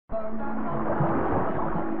What?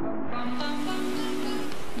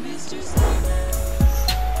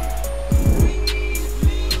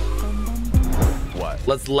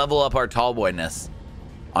 Let's level up our tall boyness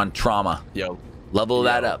on trauma. Yo. Level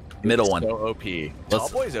that up. Middle one. So OP. Tall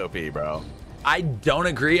boy's OP, bro. I don't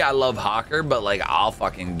agree. I love Hawker, but like I'll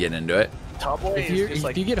fucking get into it. Tall boy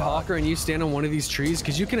If you get Hawker and you stand on one of these trees,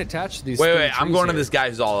 because you can attach to these. Wait, I'm going to this guy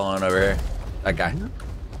who's all alone over here. That guy.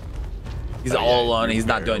 He's all alone. He's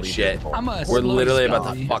not doing shit. We're literally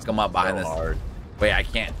about to fuck him up behind this. Wait, I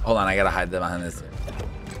can't. Hold on, I gotta hide them behind this.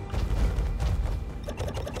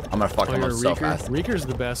 I'm gonna fuck him up so fast. Reeker's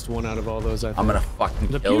the best one out of all those, I think. I'm gonna fucking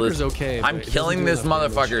kill this. Okay, I'm killing this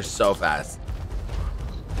motherfucker so fast.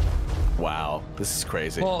 Wow, this is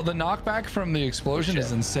crazy. Well, the knockback from the explosion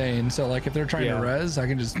is insane. So like, if they're trying to res, I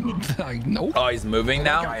can just like, nope. Oh, he's moving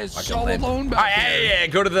now. That guy is so alone back hey,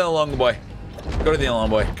 go to the alone boy. Go to the alone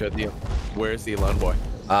boy. Good deal. Where's the alone boy?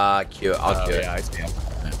 Q. I'll do it. Yeah, I see him.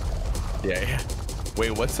 Yeah.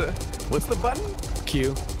 Wait, what's the button?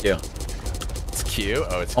 Q. Q. It's Q.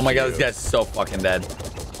 Oh, it's. Oh my Q. god, this guy's so fucking dead.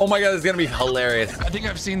 Oh my god, this is gonna be hilarious. I think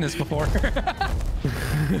I've seen this before.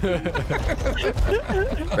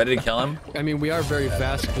 Ready to kill him? I mean, we are very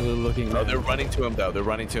vascular looking. Oh, they're running to him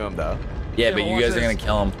though. Yeah, but you guys are gonna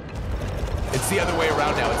kill him. It's the other way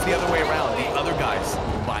around now. The other guy's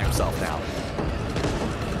by himself now.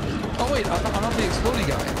 Oh wait, I'm not the exploding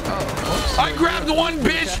guy. Oh, I grabbed one,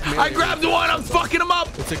 bitch. I grabbed one. I'm fucking him up.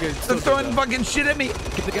 It's a good. They're throwing fucking shit at me.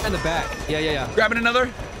 Get the guy in the back. Yeah. Grabbing another.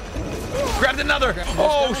 Grabbed another.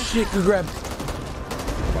 Oh shit, good grab.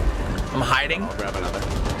 I'm hiding. I'll grab another.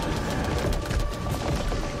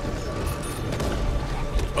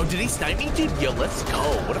 Oh, did he snipe me, dude? Yo, let's go.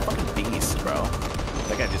 What a fucking beast, bro.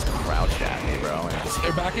 That guy just crouched at me, bro.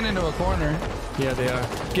 they're backing into a corner. Yeah, they are.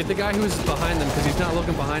 Get the guy who's behind them, because he's not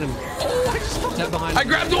looking behind him. Not behind I him.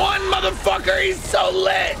 grabbed one, motherfucker. He's so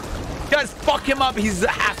lit. Guys, fuck him up. He's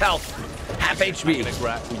half health, half HP.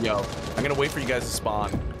 Yo, I'm gonna wait for you guys to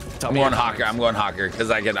spawn. I'm going Hawker. I'm going Hawker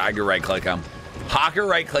because I can right click him. Hawker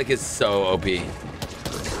right click is so OP.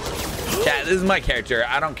 Chat, this is my character.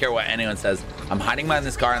 I don't care what anyone says. I'm hiding behind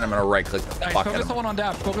this car and I'm gonna right click the fuck out of him. Focus the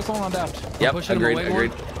one on Daft. Yep,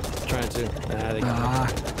 agreed. Trying to. Nah, they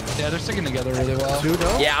got yeah, they're sticking together really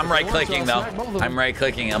well. Yeah, I'm right clicking though. I'm right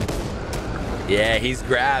clicking him. Yeah, he's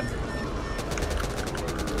grabbed.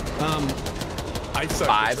 I suck.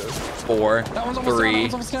 5, 4, 3,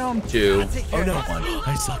 2, Oh no! 1.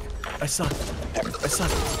 I suck.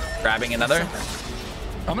 Grabbing another.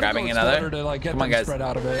 I'm Grabbing another. To, like, get come on, guys. Spread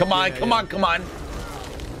out of it. Come on, come on.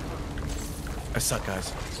 I suck,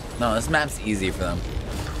 guys. No, this map's easy for them.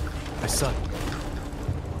 I suck.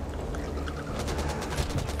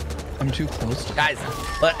 I'm too close. Guys,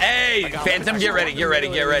 hey, Phantom, get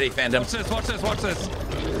ready, Phantom. Watch this.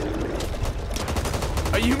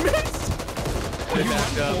 Oh, you missed. You run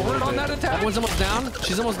forward on that attack? That one's almost down.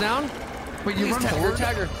 She's almost down. Wait, you run forward?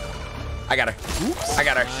 Tag her. I got her. Oops. I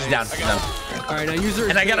got her. She's down. All right, now use her.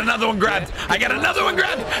 And I got another one grabbed. Hey,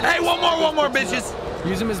 one more, bitches.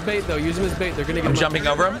 Use him as bait, though. They're gonna get. I'm jumping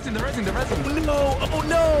over him. They're resing. No! Oh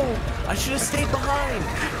no! I should have stayed behind.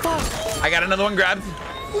 Fuck! I got another one grabbed.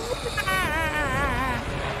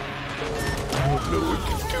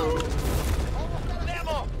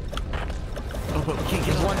 Oh, but we can't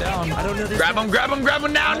get one down. I don't know this. Grab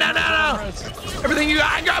him now. Everything you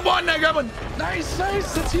got. I grab one. Nice.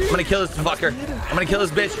 That's you. I'm gonna kill this fucker. I'm gonna kill this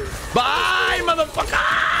bitch. Bye, motherfucker.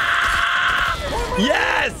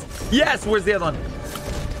 Yes. Where's the other one?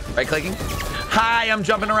 Right clicking. Hi, I'm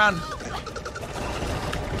jumping around.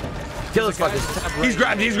 Kill this fucker. He's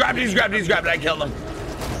grabbed. I killed him.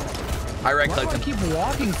 I right clicked him. Keep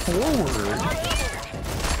walking forward.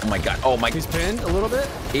 Oh my god. He's pinned a little bit.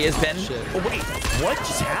 He is pinned. Oh wait, what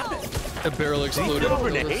just happened? The barrel exploded.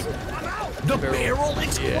 The barrel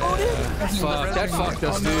exploded? Yeah. Fuck, that fucked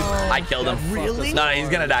us, dude. I killed him. Really? No, he's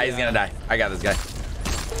gonna die. I got this guy.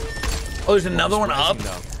 Oh, there's another one up.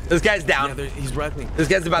 This guy's down. Yeah, he's resing. This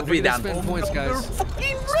guy's about to be down. Spend points, guys. They're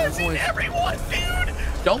fucking resing everyone, dude.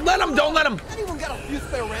 Don't let him. Anyone got a fuse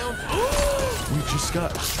there around? We just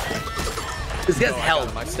got. This guy's held.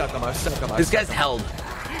 I stuck him. This guy's held.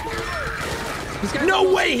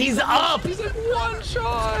 No way, he's up. He's at one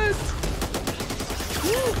shot.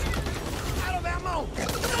 Out of ammo.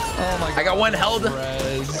 Oh my god. I got one held.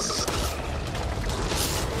 Res.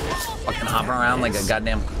 Fucking hopping around like a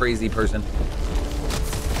goddamn crazy person.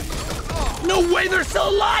 No way, they're still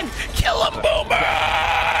alive. Kill him,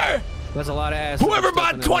 Boomer. That's a lot of ass. Whoever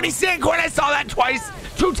bought 20 cent coin, I saw that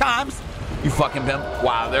two times. You fucking pimp.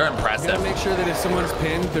 Wow, they're You impressive. gotta make sure that if someone's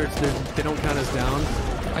pinned, they don't count us down.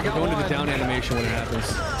 I got going to the down animation when it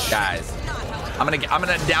happens. Guys, I'm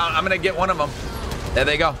gonna get one of them. There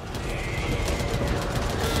they go.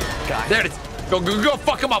 Guys. There it is. Go,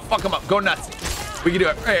 fuck him up, Go nuts. We can do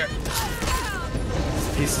it right here.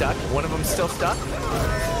 He's stuck. One of them's still stuck.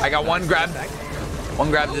 I got one grab. One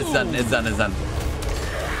grab. It's done. Yeah,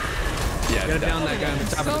 gotta down that guy on the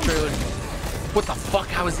top of the trailer. What the fuck?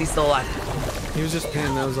 How is he still alive? He was just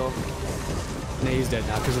pinned, that was all. Nah, he's dead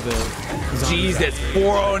now because of the zombie. Jesus,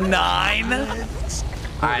 409. All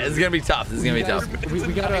right, this is gonna be tough. We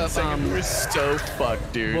gotta We're so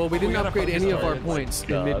fucked, dude. well, we didn't upgrade any of our points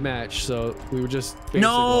in mid-match, so we were just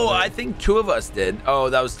No, I think 2 of us did. Oh,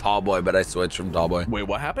 that was Tall Boy, but I switched from Tall Boy. Wait,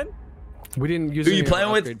 what happened? we didn't use. Who you any of our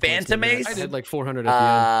playing with? upgrade points Phantom mid-match. Ace? I did like 400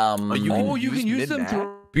 at the end. You can use them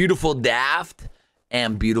through. Beautiful Daft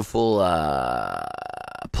and beautiful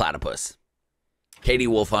Platypus. Katie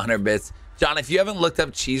Wolf, 100 bits. John, if you haven't looked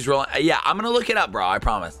up cheese roll, yeah, I'm gonna look it up, bro. I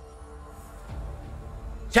promise.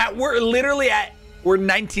 Chat, we're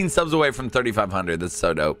 19 subs away from 3,500. That's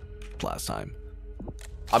so dope. Last time.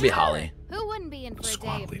 I'll be Holly. Who wouldn't be in for a day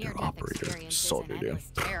Squad of leader, near-death operator, experiences soldier, and dude.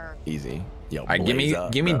 endless terror? Easy. Yo, All right, give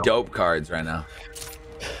me dope cards right now.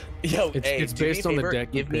 Yo, It's do me a based on the favor, deck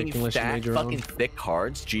you give me pick unless you fat made your own. fucking thick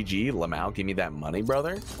cards. GG, Lamau, give me that money,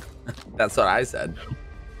 brother. That's what I said.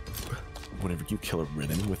 Whenever you kill a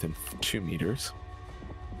Ridden within 2 meters.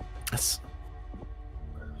 That's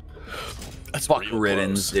Fuck real Riddens,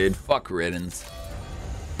 close. dude. Fuck Riddens.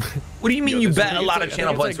 What do you mean you this bet is- a lot of I think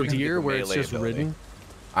channel It's points? like for deer where it's melee just ability. ridden.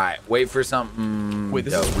 All right, wait for something. Wait,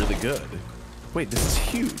 this dope. is really good. Wait, this is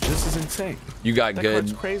huge. This is insane. You got That good.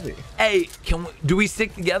 card's crazy. Hey, do we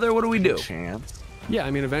stick together? What do we do? Chance. Yeah,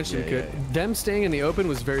 I mean, eventually Yeah, you could. Them staying in the open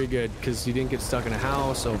was very good because you didn't get stuck in a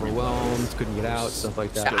house, overwhelmed, couldn't get out, stuff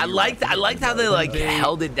like that. I liked how they like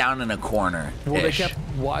held it down in a corner. Well, they kept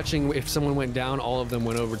watching. If someone went down, all of them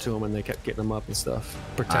went over to them and they kept getting them up and stuff,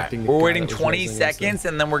 protecting. We're the guy waiting that was 20 raising and seconds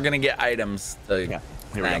and then we're gonna get items to Yeah,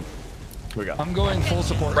 here we thank. go. Here we go. I'm going full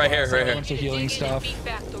support. Right here, class, right a here. bunch of healing stuff.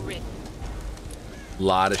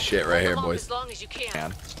 Lot of shit right here, Hold boys. as long as you can.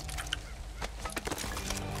 Man.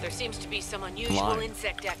 There seems to be some unusual Line.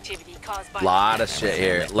 insect activity caused by Lot of shit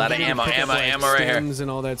here. Lot of ammo right here. stems and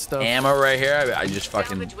all that stuff. Ammo right here. I just fucking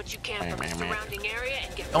Salvage what you can from the surrounding area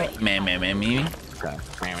and get don't ready. me. Okay.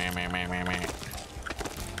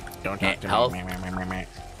 Don't Hey, talk to health. me. All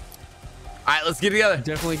right, let's get together.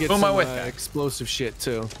 Definitely get Who am I some with? explosive shit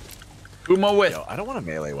too. Who am I with? Yo, I don't want a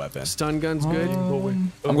melee weapon. Stun gun's good.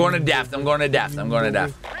 I'm going to Daft. I'm going to Daft.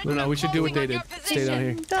 No, we should do what they did. Stay down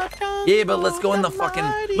here. Yeah, but let's go in the fucking.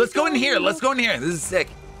 Let's go in here. This is sick.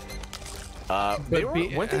 They were,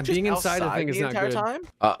 weren't they just being inside, I outside think, is the not entire good. time?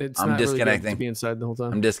 It's I'm not really good disconnecting. to be inside the whole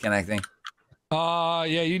time. I'm disconnecting. Yeah,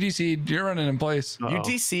 you DC'd. You're running in place. You Uh-oh.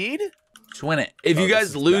 DC'd? Just win it. If Oh, you this guys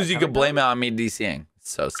is lose, that you kind can of blame it dumb? on me DCing.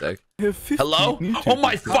 So sick. Hello? Oh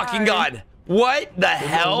my fucking god. What the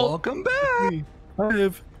hell? Welcome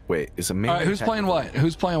back. Wait, is a melee All right, who's playing what?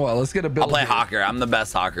 Who's playing what? Let's get a build. I'll play here. Hawker. I'm the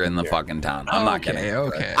best Hawker in the fucking town. I'm not kidding.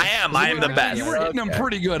 Okay. I am the best. You were hitting them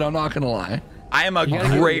pretty good. I'm not gonna lie. I am a You gotta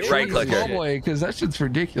get great rid right of the clicker. Boy, because that shit's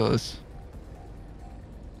ridiculous.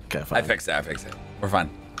 Okay, I fine. fixed it. We're fine.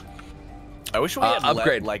 I wish we had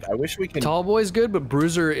upgrade. I wish we could. Tall boy's good, but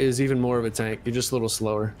Bruiser is even more of a tank. You're just a little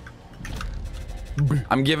slower.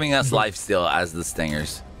 I'm giving us life steal as the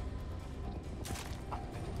stingers.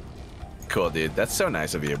 Cool, dude. That's so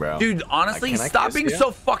nice of you, bro. Dude, honestly, Can I stop kiss being you?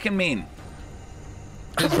 so fucking mean.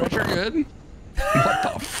 Is Retro good?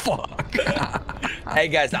 What the fuck? Hey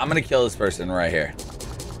guys, I'm gonna kill this person right here.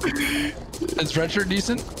 Is Retro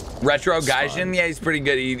decent? Retro Gaijin, yeah, he's pretty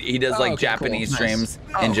good. He does like okay, Japanese cool. Nice. streams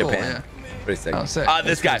in Oh, cool, Japan. Pretty sick. Oh, sick.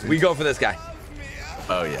 This guy. We go for this guy.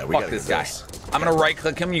 Oh yeah, we Fuck gotta this get guy. this. I'm gonna right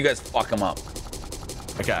click him. You guys fuck him up.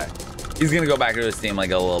 Okay. He's gonna go back to his team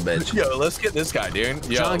like a little bitch. Yo, let's get this guy, dude.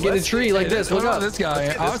 Yo, John, get in a let's tree like this. Look Look at up. this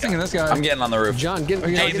guy. I was thinking this guy. I'm getting on the roof. John, get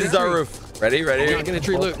Hey, in this a is our tree. roof. Ready? John, get in a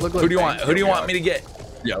tree. Look. Who do you want? Who do you want me to get?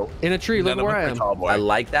 Yo, In a tree. Look none of where I them am. are tall boy. I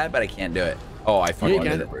like that, but I can't do it. Oh, I Yeah, fucking you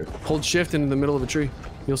did can. it. Hold shift in the middle of a tree.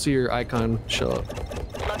 You'll see your icon show up.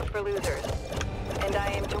 Luck for losers. And I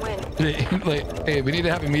aim to win. Hey, we need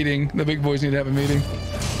to have a meeting. The big boys need to have a meeting. Okay,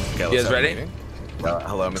 You guys let's have a ready? meeting.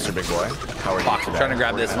 Hello, Mr. Big Boy. How are you Fuck, today? trying to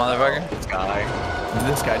grab this motherfucker.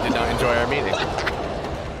 This guy did not enjoy our meeting.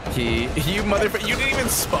 You motherfucker, you didn't even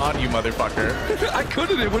spawn, you motherfucker. I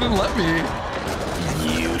couldn't. It wouldn't let me.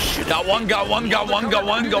 You should. Got one.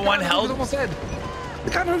 Held. Almost dead.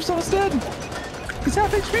 The guy roof's almost dead. He's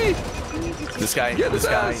half HP. This guy Get his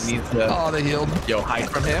ass. needs to. Oh, they healed. Yo, hide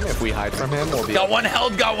from him. If we hide from him, we'll be. Got one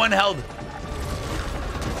held.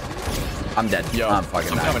 I'm dead. Yo, I'm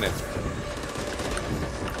fucking I'm dying. coming in.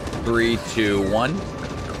 3, 2, 1.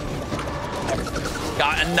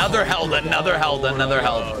 Got another held, another held, another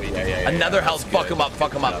held. Oh, yeah. Another held. Fuck him up,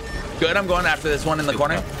 fuck him up. Good, I'm going after this one in the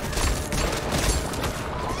corner.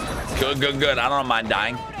 Good. I don't mind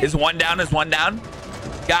dying. Is one down,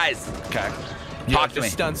 Guys. Okay. Talk to me.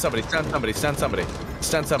 Stun somebody.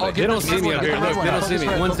 Oh, They don't see me up here. Look, they don't see me.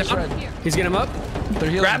 One's down. He's getting him up. They're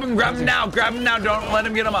healing. Grab him now. Don't let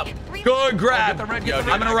him get him up. Good grab. Get the red,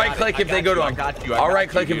 I'm gonna right click if they go to him. I'll right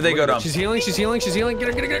click if they go to him. She's healing.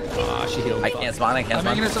 Get her. Ah, she healed. I can't spawn. I'm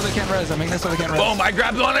making it so they can't res. Boom, I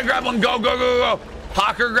grabbed one. Go.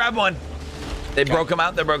 Hawker, grab one. They broke him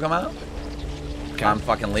out. Okay. I'm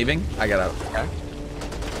fucking leaving. I got out. Okay.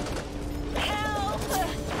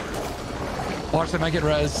 Watch, they might get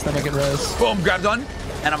res. Boom, grabbed one.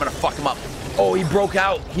 And I'm gonna fuck him up. Oh, he broke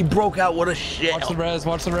out. What a shit. Watch the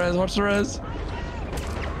res.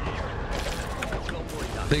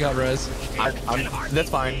 They got res. That's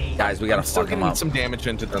fine. Guys, we gotta still fuck him getting up. some damage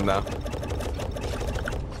into them though.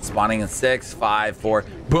 Spawning in 6, 5, 4.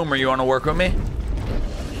 Boomer, you wanna work with me?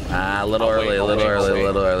 A little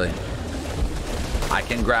early. I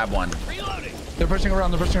can grab one. They're pushing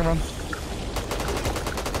around.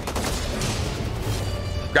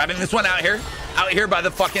 Grabbing this one out here by the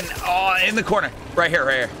fucking, in the corner. Right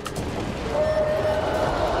here.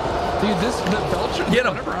 Dude, the Belcher, Get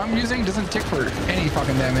him. whatever I'm using doesn't tick for any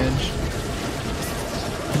fucking damage.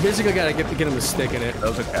 You basically gotta get him a stick in it. That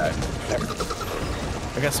was okay.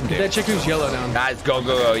 I got some Get damage. that chick who's yellow down. Guys, go.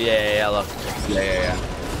 Yeah, yellow. Yeah.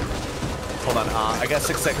 Hold on. I got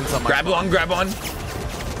 6 seconds on my. Grab one.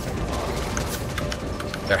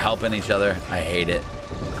 They're helping each other. I hate it.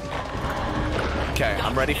 Okay,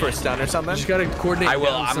 I'm ready for a stun or something. You just gotta coordinate. I will.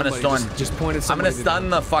 down I'm gonna somebody. stun. Just point at I'm somebody. gonna stun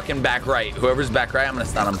the fucking back right. Whoever's back right, I'm gonna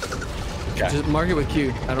stun him. Okay. Just mark it with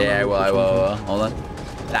Q. I don't know. Yeah, I which will. one. Hold on.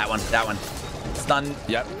 That one. Stun.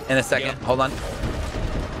 Yep. In a second. Yep. Hold on.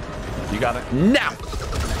 You got it. Now.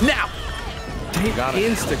 He Got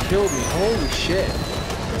it. insta killed me. Holy shit.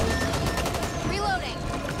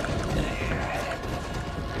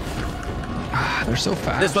 They're so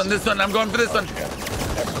fast. This one. I'm going for this one.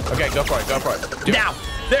 Okay, go for it. Do it. Now.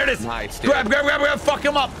 There it is. Nice, dude. Grab. Fuck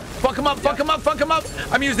him up.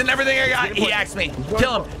 I'm using everything I got. He axed me.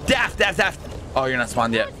 Kill him. Daft. Oh, you're not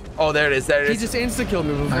spawned yet. Oh, there it is. He just insta killed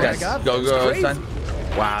me before Guys, I got go, there. son.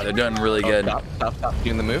 Wow, they're doing really good. Stop.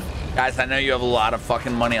 Doing the move. Guys, I know you have a lot of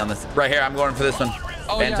fucking money on this. Right here, I'm going for this one.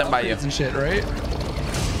 Oh, Phantom by you. And shit, right?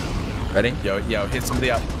 Ready? Yo, hit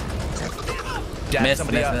somebody up. Dab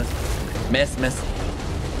Miss.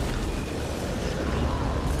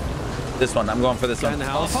 This one, I'm going for this Guy one. in the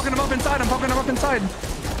I'm house. fucking him up inside.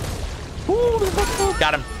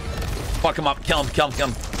 Got him. Fuck him up. Kill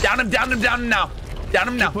him. Down him now.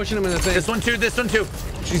 Keep pushing him in the thing. This one too.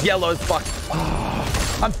 She's yellow as fuck.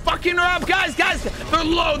 I'm fucking her up, guys. They're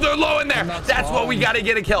low in there. That's what we gotta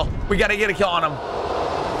get a kill. On them.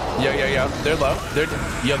 Yo. They're low.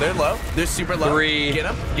 They're low. They're super low. 3, Get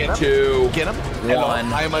him. 2, Get him.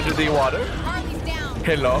 1. I am under the water.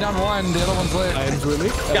 Hello. Down one, the other one's lit. Ian's with me.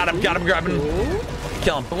 Got him. Grab him.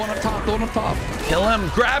 Kill him. The one up top. Kill him.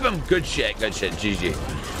 Grab him. Good shit. GG.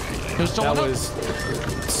 There's still That one up. was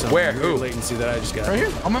some Where? weird Who? latency that I just got. Right here,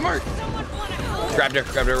 on my mark. Grabbed her.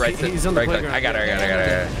 Right. He's on the right click. playground. I got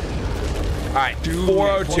her. All right.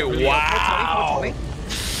 402. Wow.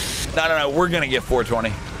 No. We're gonna get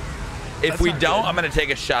 420. If we don't, I'm gonna take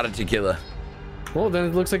a shot at tequila. Well, then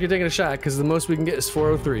it looks like you're taking a shot because the most we can get is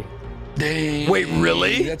 403. Dang. Wait,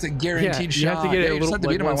 really? That's a guaranteed You shot. have to get it a little like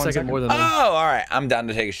like 1 second more than Oh, that. all right. I'm down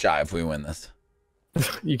to take a shot if we win this.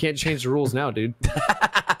 You can't change the rules now, dude.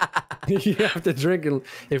 You have to drink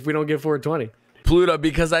if we don't get 420. Pluto,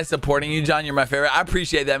 because I supporting you, John, you're my favorite. I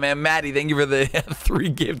appreciate that, man. Maddie, thank you for the 3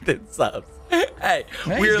 gifted subs. Hey,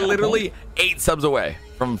 we're literally 8 subs away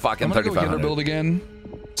from fucking I'm gonna go get her 3,500. build again.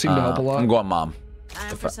 Seemed to help a lot. I'm going mom.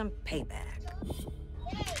 Time for some payback.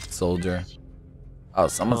 Soldier. Oh,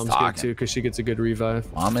 someone's Mom's good talking. too because she gets a good revive.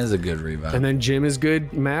 Mom is a good revive. And then Jim is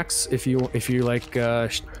good, Max, if you like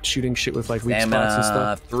shooting shit with like weak spots and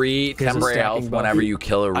stuff. 3 He has a temporary stacking health buff. whenever you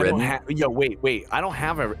kill a I don't ridden. Yo, wait. I don't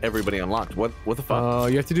have everybody unlocked. What the fuck?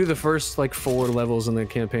 You have to do the first like 4 levels in the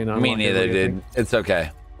campaign. to Me unlock neither, everybody, I dude. think. It's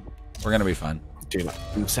okay. We're gonna be fine. Dude,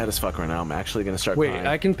 I'm sad as fuck right now. I'm actually gonna start Wait, crying.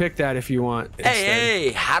 I can pick that if you want. instead.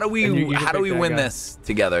 Hey, how do And you we can pick that win guy. this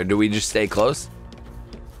together? Do we just stay close?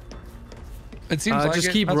 It seems like just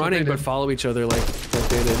it. keep That's what running, they but did. follow each other like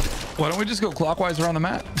they did. Why don't we just go clockwise around the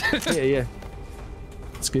map? Yeah.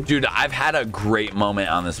 It's good. Dude, I've had a great moment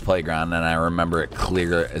on this playground, and I remember it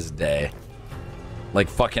clear as day. Like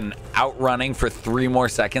fucking outrunning for 3 more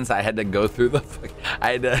seconds. I had to go through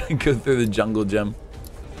the jungle gym.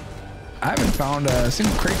 I haven't found a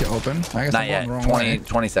single crate to open. I guess Not I'm yet. going the wrong way.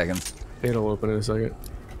 20 seconds. It'll open in a second.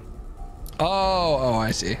 Oh,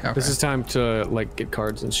 I see. Okay. This is time to like get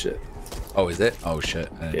cards and shit. Oh, is it? Oh shit.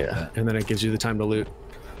 I didn't do Yeah, that. and then it gives you the time to loot.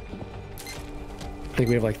 I think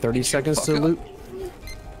we have like 30 seconds to loot.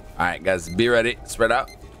 All right, guys, be ready. Spread out,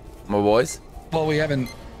 my boys. Well, we haven't.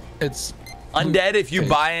 It's Undead. If you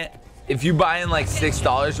buy it, if you buy in like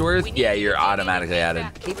 $6 worth, yeah, you're automatically added.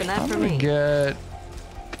 Keeping that for I'm gonna me. get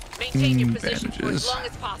Maintain your position for bandages. as long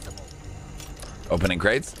as possible. Opening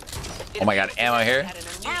crates. Oh my God, ammo here.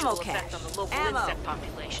 Ammo cache. Ammo.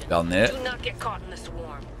 Y'all need it. Do not get caught in the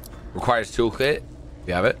swarm. Requires toolkit.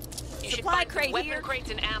 You have it. You should Supply find crate weapon here.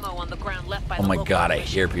 crates and ammo on the ground left by Oh the my local God, I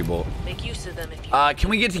militia. hear people. Make use of them if you Can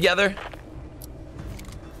we get together?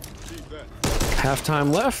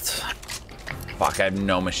 Halftime left. Fuck, I have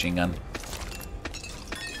no machine gun.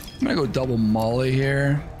 I'm gonna go double molly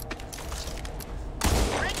here.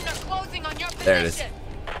 Bridges are closing on your There it is. position.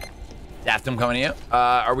 Daft, I'm coming to you.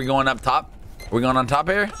 Are we going up top? Are we going on top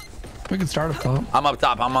here? We can start up top. I'm up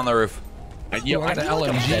top. I'm on the roof. Yo, I got the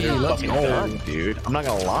LMG. Let's go. Dude, I'm not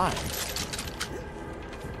gonna lie.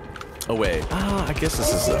 Oh wait. I guess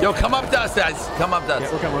this is. Yo, come up to us, guys. Come up to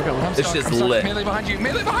us. We're coming, we're coming. I'm This stuck, shit's I'm stuck. lit. Melee behind you.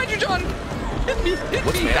 Melee behind you, John. Hit me. Hit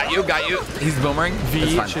me. Got you. Got you. He's boomering. V,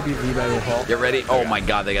 It's it fine. should be V by default. Get ready. Oh my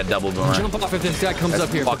God, they got double boomer. Jump off if this guy comes Let's up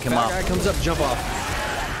here. fuck If him that up. guy comes up, jump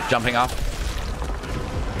off. Jumping off.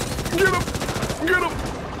 Get him! Get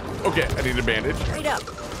him! Okay, I need a bandage. Straight up.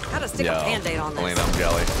 Gotta stick a band-aid on this. Elena, I'm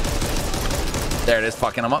jelly. There it is.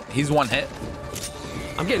 Fucking him up. He's one hit.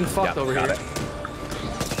 I'm getting fucked over got here. it.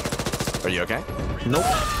 Are you okay? Nope.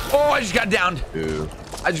 Oh, I just got downed. Ooh.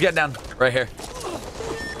 I just got down. Right here.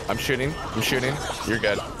 I'm shooting. I'm shooting. You're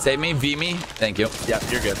good. Save me. V me. Thank you. Yeah,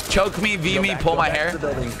 you're good. Choke me. V me. Pull my hair. To the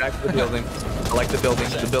building. Back to the building. I like the building.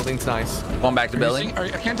 The building's nice. Going back to building. I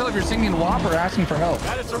can't tell if you're singing WAP or asking for help.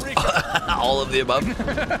 All of the above.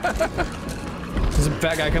 There's a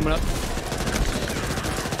fat guy coming up.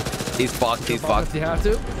 He's fucked. He's Jump off fucked. if you have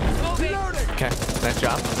to. Okay. Nice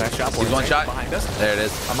job. Nice job. He's one shot. Behind us. There it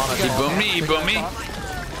is. I'm on a He boomed me. He boomed me.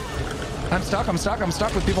 I'm stuck. I'm stuck. I'm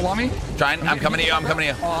stuck with people on me. Trying. I'm coming to you. I'm coming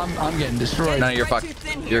to you. Oh, I'm getting destroyed. No, you're fucked.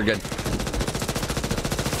 You're good.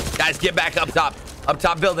 Guys, get back up top. Up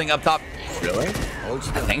top building. Up top. Really? I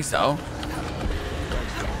think so.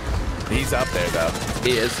 He's up there though.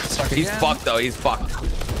 He is. He's again. fucked though. He's fucked.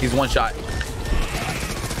 He's one shot.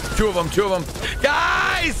 Two of them. Two of them.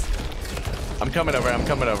 Guys! I'm coming over. I'm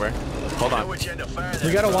coming over. Hold on.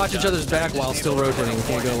 We gotta watch each other's back while still rotating. We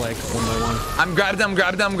can't go like one by one. I'm grabbing them.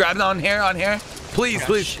 Grabbing them. Grabbing them on here. On here. Please,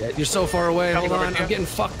 please. Shit, you're so far away. Hold over on. here. I'm getting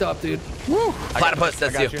fucked up, dude. Platypus,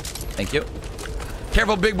 that's I you. got you. Thank you.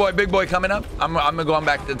 Careful, big boy coming up. I'm going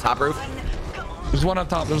back to the top roof. There's one up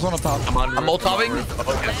top. There's one up top. I'm on. I'm Moltoving.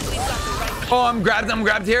 Oh, I'm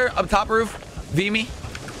grabbed here. Up top roof. V me.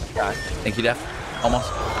 God. Thank you, Def. Almost.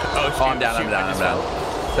 Oh, Oh, I'm down. I'm down. I'm down.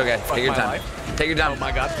 It's okay. Take your my time. life. Take your Oh time.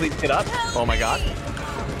 my God! Please get up. Oh my God!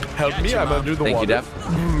 Help me! I'm under the Thank you, water.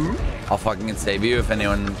 Def. I'll fucking save you if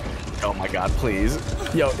anyone. Oh my God! Please.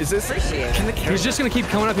 Yo, is this? Can the camera? He's just gonna keep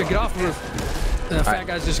coming up here. Get off the roof. The fat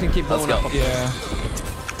guy's just gonna keep Let's blowing go. up. Yeah.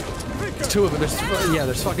 Two of them.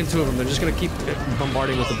 There's fucking two of them. They're just gonna keep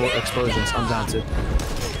bombarding with the explosions. I'm down to.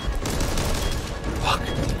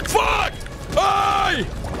 Fuck! Hey!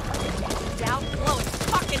 Down below his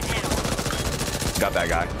fucking head. Got that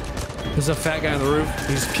guy. There's a fat guy on the roof.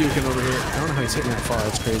 He's puking over here. I don't know how he's hitting that far.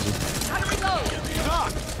 It's crazy.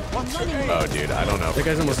 Oh, dude, I don't know. That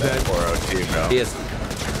guy's almost dead. 402, bro. He is.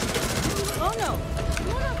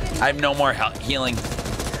 I have no more healing.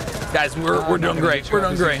 Guys, we're doing great. We're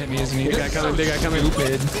doing great. Hit me, isn't he? Big guy coming. Big guy coming.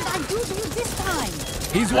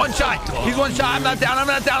 He's one shot. He's one shot. I'm not down. I'm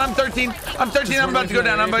not down. I'm 13. I'm 13. I'm about to go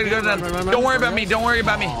down. I'm about to go down. Don't worry about me. Don't worry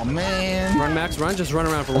about me. Oh man. Run, Max. Run. Just run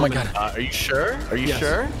around for 1 minute. Are you sure? Are you Yes.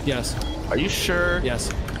 sure? Yes. Are you sure?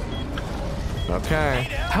 Yes. Okay.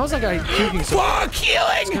 How's that guy puking so? Fuck It's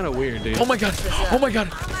healing. kind of weird, dude. Oh my god. Oh my god.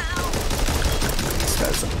 This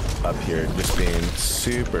guy's up here just being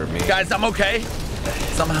super mean. Guys, I'm okay.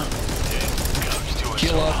 Somehow.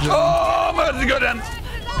 Heal up, John. Oh, I'm about to go down.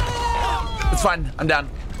 It's fine. I'm down.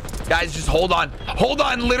 Guys, just hold on. Hold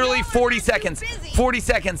on. Literally 40 seconds. 40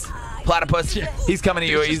 seconds. Platypus. He's coming to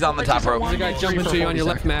you. He's on the top rope. There's a guy jumping to you on your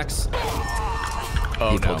left, Max.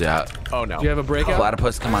 Oh, He pulled you out. Oh no. Do you have a breakout?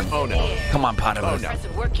 Platypus, come on. Oh no. Come on, Platypus.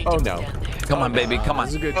 Impressive work you Oh did no. down there. Come on, baby. Come on.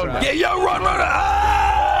 This is a good Oh, try. no. Yeah, yo, run.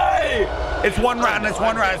 Hey! It's one round. It's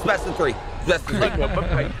one round. It's best of three. It's best of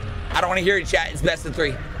three. I don't want to hear it, chat. It's best of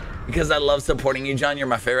three. Because I love supporting you, John. You're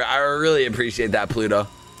my favorite. I really appreciate that, Pluto.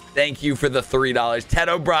 Thank you for the $3. Ted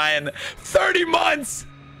O'Brien, 30 months.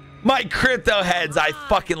 My crypto heads, I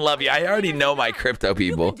fucking love you. I already know my crypto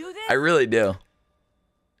people. do this? I really do.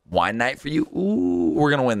 Wine night for you? Ooh,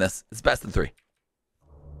 we're gonna win this. It's best of 3.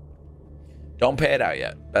 Don't pay it out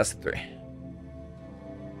yet. Best of 3.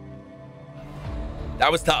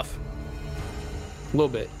 That was tough. A little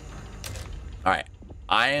bit. All right.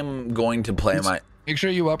 I am going to play my... Make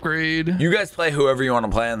sure you upgrade. You guys play whoever you want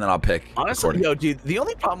to play, and then I'll pick. Honestly, yo, dude, the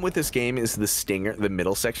only problem with this game is the stinger. The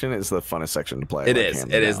middle section is the funnest section to play. It is.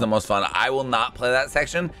 It is the most fun. I will not play that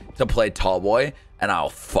section to play Tallboy, and I'll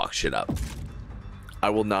fuck shit up. I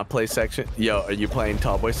will not play section. Yo, are you playing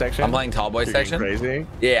Tallboy section? I'm playing Tallboy You're section. Crazy.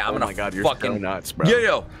 Yeah, I'm oh gonna my God, you're fucking so nuts, bro.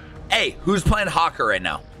 Yo. Hey, who's playing Hawker right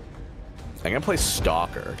now? I'm gonna play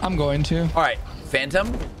Stalker. I'm going to. All right,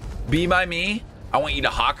 Phantom, be by me. I want you to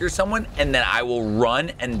Hawker someone, and then I will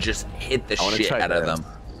run and just hit the shit out of them.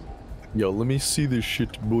 Yo, let me see this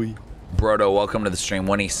shit, boy. Brodo, welcome to the stream.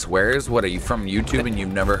 When he swears, what are you from YouTube and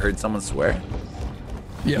you've never heard someone swear?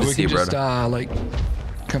 Yeah, we can just like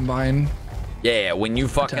combine. Yeah, when you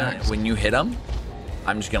fucking attacks. when you hit him,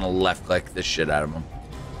 I'm just gonna left click the shit out of him.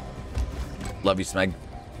 Love you, Smeg.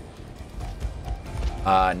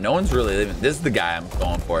 No one's really leaving. This is the guy I'm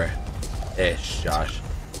going for. Ish, Josh.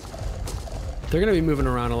 They're gonna be moving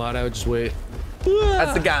around a lot. I would just wait.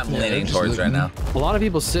 That's the guy I'm leaning towards right now. A lot of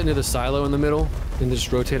people sit near the silo in the middle and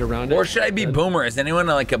just rotate around it. Or should I be Boomer? Is anyone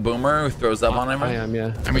like a Boomer who throws up on everyone? I am,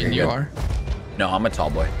 yeah. I mean, you are. No, I'm a tall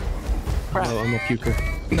boy. Oh, I'm a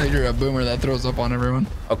puker. No, you're a boomer that throws up on everyone.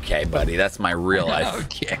 Okay, buddy. That's my real life.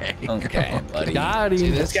 Okay. Okay, buddy. Got See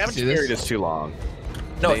him. this? Scavenge See this? period is too long.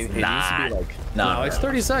 No, It it's needs to be not. like- No, It's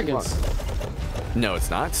 30 seconds. No, it's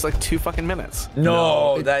not. It's like 2 fucking minutes.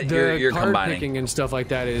 No, that The you're card combining. picking and stuff like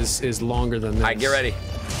that is longer than this. All right, get ready.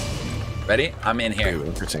 Ready? I'm in here. Ooh,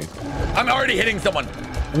 interesting. I'm already hitting someone.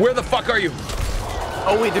 Where the fuck are you?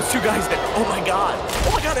 Oh wait, there's 2 guys there. Oh my God.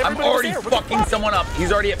 Oh my God. I'm everybody was already there. What the fucking fuck? someone up.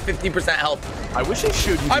 He's already at 50% health. I wish they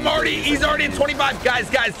showed you. He's already at 25. Guys,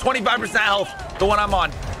 25% health. The one I'm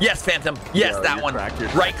on. Yes, Phantom. Yes, Yo, that you're one. cracked, you're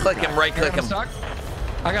Right click him, right click him. Stuck?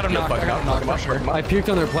 I got him knocked. I got him knocked for sure. I puked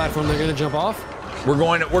on their platform. They're gonna jump off. We're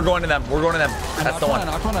going to them. We're going to them. That's the one. I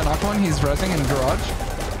knocked one. He's resing in the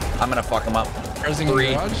garage. I'm gonna fuck him up. Resing in 3,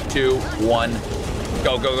 the garage. 2, 1.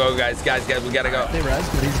 Go, guys, we gotta go. They res,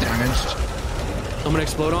 but he's damaged. I'm gonna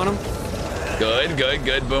explode on him.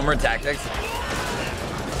 Good. Boomer tactics.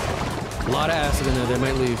 A lot of acid in there. They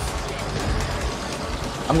might leave.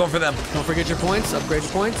 I'm going for them. Don't forget your points. Upgrade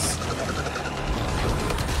your points.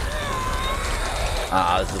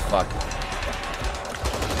 This is fuck.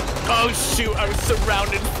 Oh shoot, I was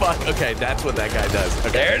surrounded. Fuck. Okay, that's what that guy does.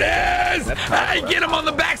 Okay. There it is. That's Hey, tough, get him on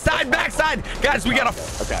the backside. Guys, we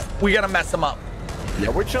gotta mess him up. Yeah,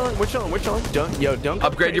 we're chilling. Don't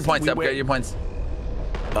Upgrade your points. Upgrade your points.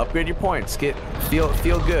 Upgrade your points. Feel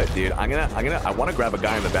good, dude. I want to grab a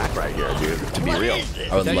guy in the back right here, dude. To be real. I would If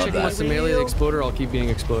that love chicken wants that. to melee the exploder, I'll keep being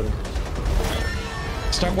exploded.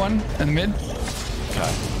 Stuck one in the mid.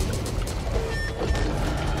 Okay.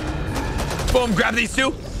 Boom, grab these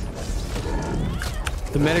 2.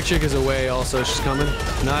 The medic chick is away also. She's coming.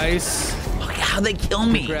 Nice. Look how they kill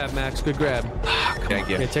me. Good grab, Max. Good grab. Thank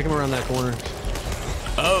you. Okay, take him around that corner.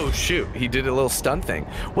 Oh shoot, he did a little stun thing.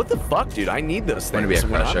 What the fuck, dude? I need those I'm things.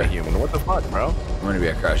 gonna be a when I'm crusher. human. What the fuck, bro? I'm gonna be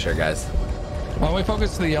a crusher, guys. Why don't we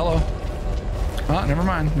focus to the yellow? Oh, never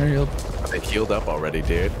mind. They're healed. They healed up already,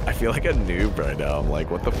 dude. I feel like a noob right now. I'm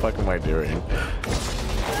like, what the fuck am I doing?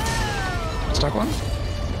 Stuck one.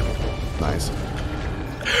 Nice.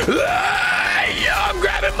 Yo, I'm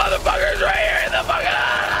grabbing motherfuckers right here in the fucking.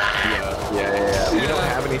 Yeah. We don't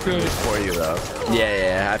have anything for you though.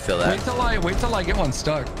 Yeah, I feel that. Wait till I get one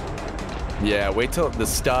stuck. Yeah, wait till the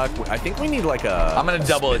stuck. I think we need like a. I'm gonna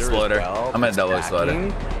double spitter as exploder. well. I'm gonna double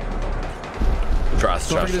exploder. Trust.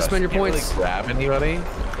 Don't forget to spend your Can't really points. grab anybody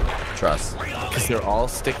Trust. because they're all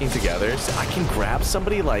sticking together. So I can grab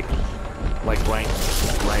somebody like right.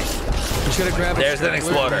 Just gotta grab. There's an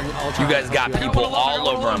exploder. You guys got people all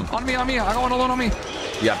over him. On me. I got one alone on me.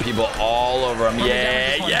 You got people all over him.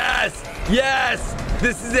 Yeah, yes.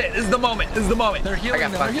 This is it. This is the moment. They're healing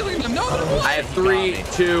them. They're healing them. No. I have 3,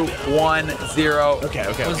 2, 1, 0. Okay.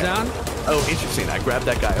 Goes down. Oh, interesting. I grabbed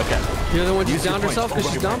that guy. Okay. The other one just Use your downed points. herself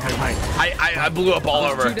because she's dumb. I blew up all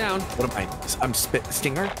over. 2 down. What am I? I'm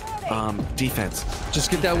stinger. Defense. Just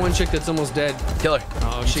get that one chick that's almost dead. Kill her.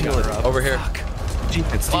 Oh, she got her up. Over here.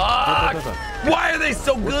 Defense. Fuck. Why are they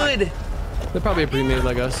so good? They're probably a pre-made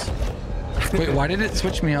like us. Wait, why did it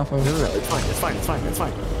switch me off of? No, it's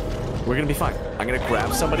fine. We're gonna be fine. I'm gonna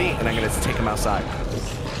grab somebody and I'm gonna take him outside.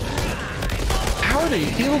 How are they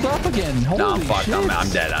healed up again? Holy No, I'm fucked. shit. I'm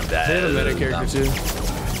dead. They have a meta character too.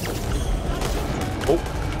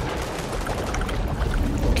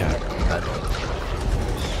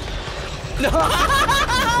 Dude,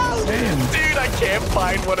 I can't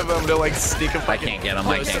find one of them to like sneak a I fucking. can't get him.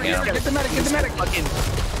 I can't get him. Get the medic. Get the medic. Fucking.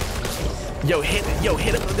 Yo, hit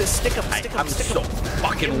him with this. Stick him. I'm so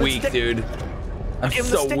fucking weak, dude. I'm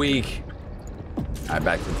so weak. All right,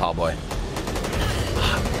 back to the tall boy.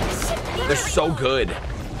 They're so good.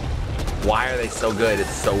 Why are they so good?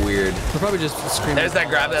 It's so weird. They're probably just screaming. There's that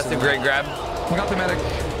grab. That's a great grab. We got the medic.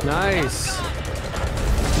 Nice.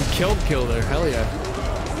 You killed her. Hell yeah.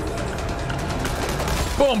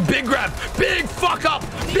 Boom, big grab. Big fuck up.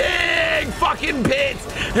 Big fucking pit.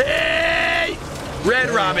 Hey!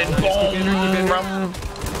 Red Robin. Boom.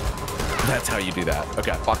 That's how you do that.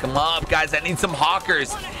 Okay. Fuck him up, guys. I need some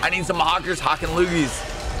hawkers. I need some hawkers hawking loogies.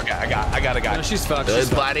 Okay, I got a guy. No, she's fucked. Good,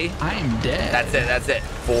 Platty. I'm dead. That's it.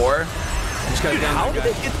 4. Just got down. How did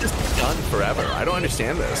they get this done forever? I don't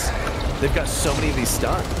understand this. They've got so many of these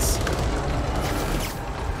stunts.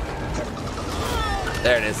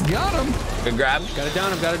 There it is. Got him. Good grab. Got it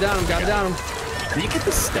down him. Got it down him. Got it down him. You get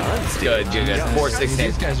the stunts, dude. Good. 416.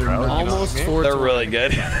 These guys are Almost 4. They're really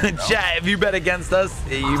good. Chat, if you bet against us,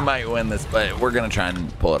 you might win this, but we're gonna try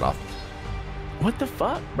and pull it off. What the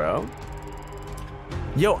fuck, bro?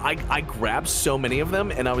 Yo, I grabbed so many of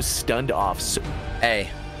them and I was stunned off. Hey,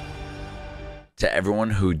 to everyone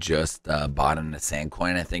who just bought in a sand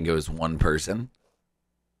coin, I think it was one person.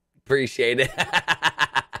 Appreciate it.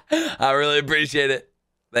 I really appreciate it.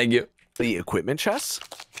 Thank you. The equipment chests?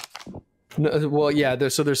 No, well, yeah.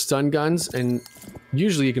 There's stun guns, and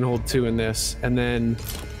usually you can hold 2 in this. And then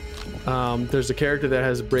there's a character that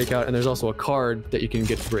has a breakout, and there's also a card that you can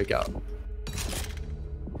get to breakout.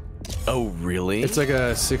 Oh, really? It's like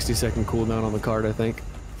a 60-second cooldown on the card, I think.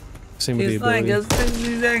 Same with the ability. Like a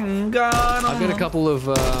 60-second gun. I've got a couple of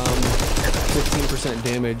 15%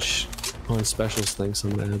 damage on specials things.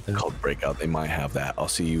 Something called breakout. They might have that. I'll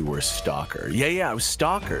see you were stalker. Yeah, I was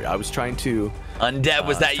stalker. I was trying to. Undead,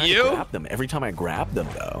 was that you? Grab them. Every time I grabbed them,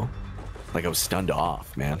 though, like I was stunned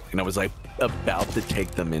off, man, and I was like about to take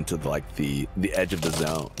them into like the edge of the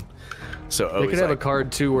zone. So they could have a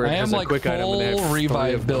card too where it has a quick item. I am like full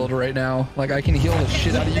revive build right now. Like I can heal the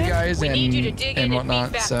shit out of you guys and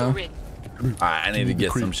whatnot. So. Alright, I need to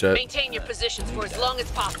get some shit. Maintain your positions for as long as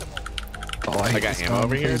possible. Oh, I got ammo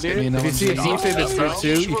over here, dude. If you see a defib that's good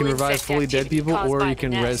too, you can revive fully dead people, or you can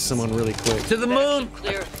res someone really quick. To the moon.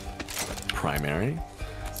 Primary.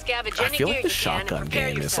 Scavenge I any feel gear like the you can shotgun and prepare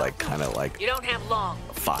game is yourself. like kind of like You don't have long.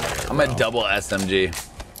 fire. I'm a double SMG.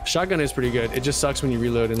 Shotgun is pretty good. It just sucks when you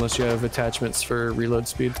reload unless you have attachments for reload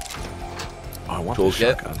speed. Oh, I want Toolkit.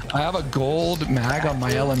 the shotgun. I have a gold mag on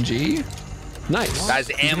my LMG. Nice. Guys,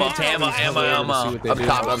 ammo. Up top. I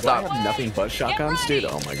have nothing but shotguns, dude.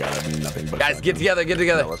 Oh my god, I have nothing but. Guys, get together.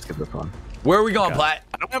 Yeah, let's get this one. Where are we going, Platt?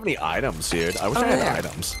 I don't have any items, dude. I wish I had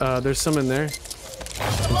items. There's some in there.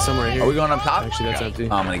 And some right here. Are we going up top? Actually, that's empty.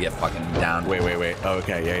 Oh, I'm gonna get fucking down. Wait. Oh,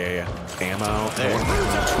 okay, yeah. Ammo.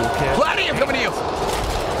 Toolkit. Platt, I'm coming to you.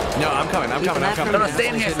 No, I'm coming. No, stay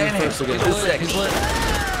in here. This is sick.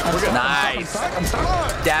 Nice. I'm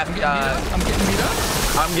stuck. Daft, I'm getting beat up.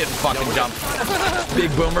 I'm getting fucking jumped.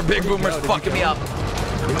 Big boomer's fucking me up.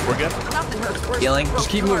 We're good. Healing. Just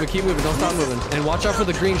keep moving. Don't stop moving. And watch out for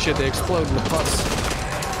the green shit. They explode in the puffs.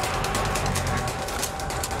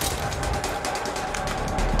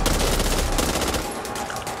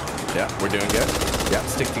 Yeah, we're doing good. Yeah,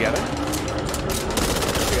 stick together.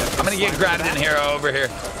 I'm gonna get grabbed in here over here.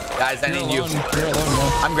 Guys, I need you. You're alone, bro.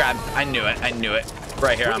 I'm grabbed. I knew it.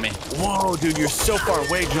 Right here on me. Whoa, dude, you're so far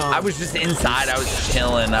away, John. I was just inside. I was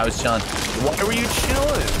chilling. Why were you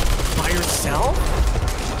chilling? By yourself?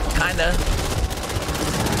 Kinda.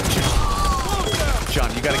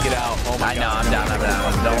 John, you gotta get out. Oh my god. I know. I'm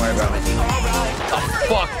down. Don't worry about me. Oh,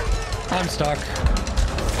 fuck. I'm stuck.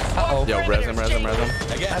 Uh-oh. Yo, res him.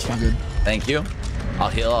 That's not good. Thank you. I'll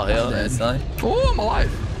heal. Instantly. Oh, I'm alive.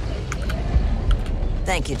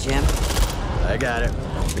 Thank you, Jim. I got it.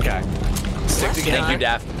 Okay. Stick together. Thank you,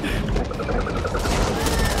 Daft.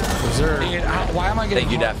 Dude, why am I getting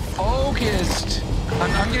Thank you, Dad. focused?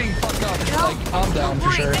 I'm getting fucked up. Like, I'm down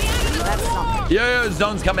for sure. That's something. Yo,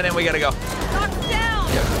 zone's coming in. We gotta go. Knock down.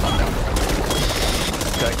 Yeah, I'm down.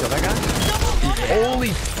 Did I kill that guy? Holy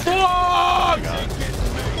fuck!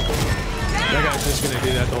 That guy's just gonna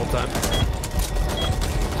do that the whole time.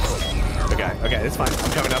 Okay, it's fine.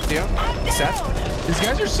 I'm coming up to you. Set. These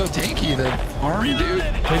guys are so tanky. The arm, dude.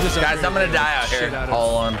 Guys, I'm gonna die out here.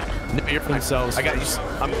 All on. No, you're fine. Themselves. I got you.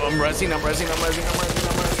 I'm rezzing.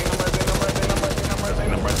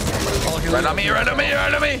 Right on me. You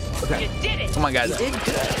did it. Come on, guys. You did good.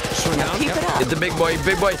 Keep it up. Hit the big boy.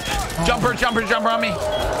 Jumper on me.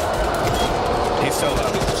 He's so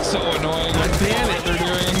low. So annoying. I ban it. They're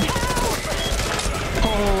doing.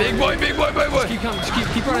 boy, big boy, big boy. Keep coming.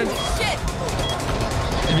 Just keep running. Shit.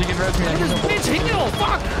 If you can res me, I can help. Bitch, heal!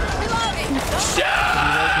 Fuck! Reloading.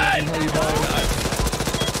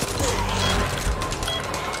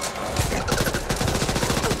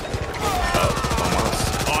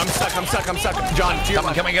 Oh, I'm stuck. John, Come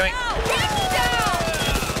on. Get down.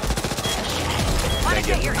 Thank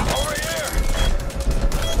you. Over here.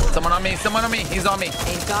 Someone on me. He's on me.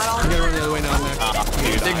 Ain't got all I'm gonna run the other way now, Nick.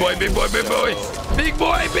 Big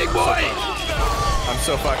boy. Big boy. I'm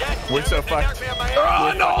so fucked. We're so fucked. They're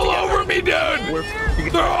all over me, dude.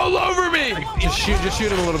 They're all over me. Just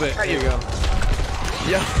shoot him a little bit. There you go.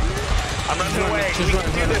 Yeah. I'm running away. Just run.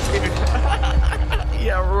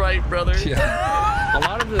 Yeah, right, brother. Yeah. A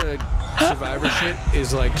lot of the survivor shit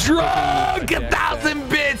is like Drug picking a deck 1,000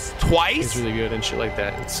 bits It's twice. really good and shit like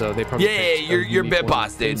that. So they probably Yeah, picked a you're unique bit one.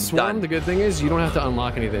 boss, dude. In Swarm, Done. the good thing is you don't have to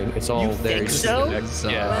unlock anything. It's all there. think Just so? get the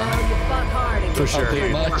deck. Yeah. Well, you fuck hard and For sure. pretty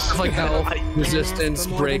much. Stuff like health, resistance,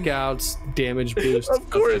 breakouts, damage boost. Of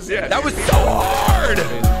course, yeah. That was so hard.